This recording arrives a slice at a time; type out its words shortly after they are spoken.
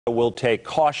We'll take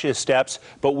cautious steps,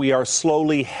 but we are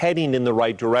slowly heading in the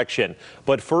right direction.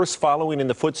 But first, following in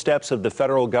the footsteps of the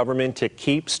federal government to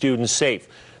keep students safe.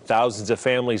 Thousands of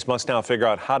families must now figure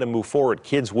out how to move forward.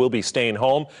 Kids will be staying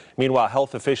home. Meanwhile,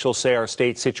 health officials say our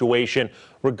state situation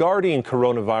regarding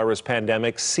coronavirus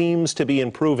pandemic seems to be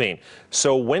improving.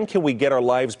 So when can we get our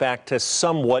lives back to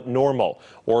somewhat normal?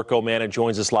 Orko Manna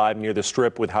joins us live near the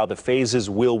Strip with how the phases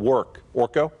will work.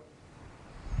 Orko?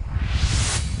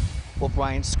 Well,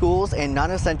 Brian, schools and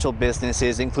non-essential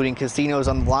businesses, including casinos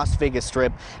on the Las Vegas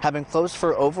Strip, have been closed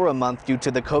for over a month due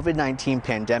to the COVID-19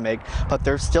 pandemic, but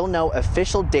there's still no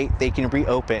official date they can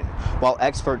reopen. While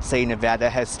experts say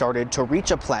Nevada has started to reach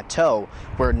a plateau,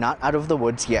 we're not out of the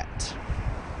woods yet.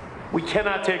 We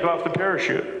cannot take off the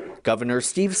parachute. Governor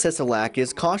Steve Sisolak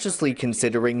is cautiously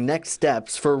considering next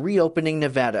steps for reopening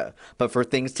Nevada. But for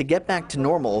things to get back to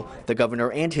normal, the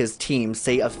governor and his team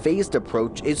say a phased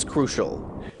approach is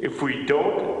crucial. If we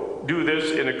don't do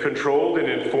this in a controlled and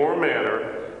informed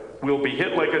manner, we'll be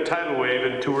hit like a tidal wave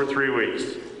in 2 or 3 weeks.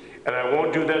 And I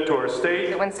won't do that to our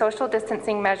state. When social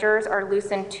distancing measures are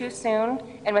loosened too soon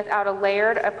and without a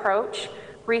layered approach,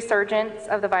 resurgence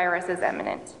of the virus is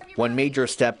imminent. One major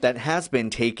step that has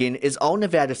been taken is all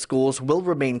Nevada schools will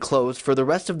remain closed for the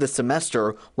rest of the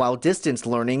semester while distance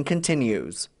learning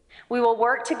continues. We will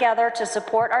work together to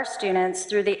support our students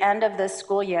through the end of this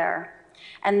school year,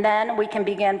 and then we can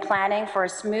begin planning for a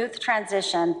smooth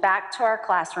transition back to our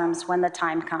classrooms when the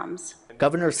time comes.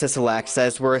 Governor Sisolak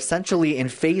says we're essentially in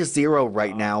phase 0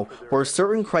 right now, where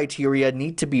certain criteria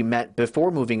need to be met before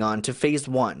moving on to phase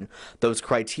 1. Those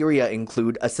criteria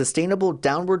include a sustainable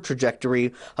downward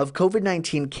trajectory of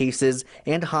COVID-19 cases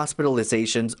and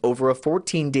hospitalizations over a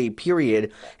 14-day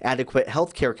period, adequate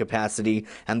healthcare capacity,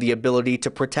 and the ability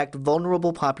to protect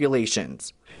vulnerable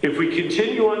populations. If we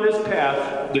continue on this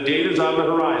path, the date is on the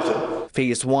horizon.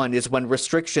 Phase 1 is when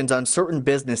restrictions on certain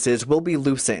businesses will be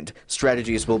loosened.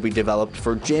 Strategies will be developed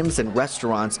for gyms and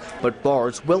restaurants, but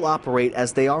bars will operate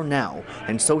as they are now,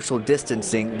 and social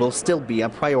distancing will still be a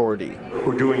priority.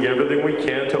 We're doing everything we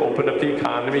can to open up the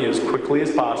economy as quickly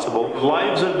as possible.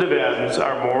 Lives of Nevadans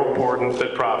are more important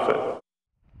than profit.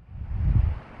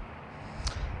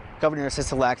 Governor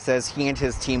Sisolak says he and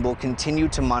his team will continue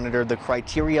to monitor the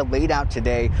criteria laid out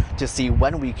today to see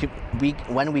when we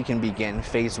can begin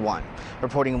phase 1.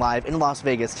 Reporting live in Las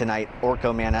Vegas tonight,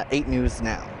 Orko Manna, 8 News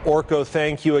Now. Orko,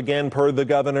 thank you again. Per the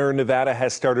governor, Nevada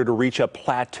has started to reach a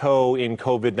plateau in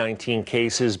COVID-19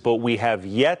 cases, but we have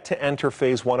yet to enter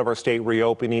phase 1 of our state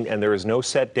reopening, and there is no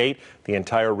set date. The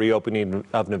entire reopening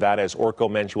of Nevada, as Orko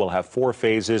mentioned, will have 4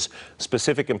 phases.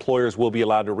 Specific employers will be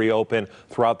allowed to reopen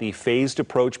throughout the phased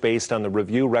approach based on the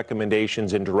review,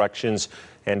 recommendations, and directions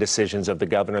and decisions of the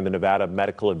governor and the Nevada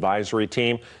Medical Advisory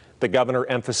Team. The governor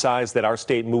emphasized that our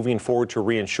state moving forward to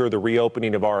reinsure the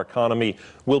reopening of our economy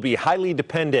will be highly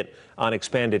dependent on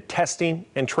expanded testing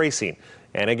and tracing.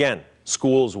 And again,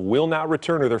 schools will not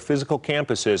return to their physical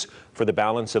campuses for the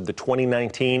balance of the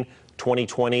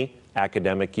 2019-2020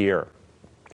 academic year.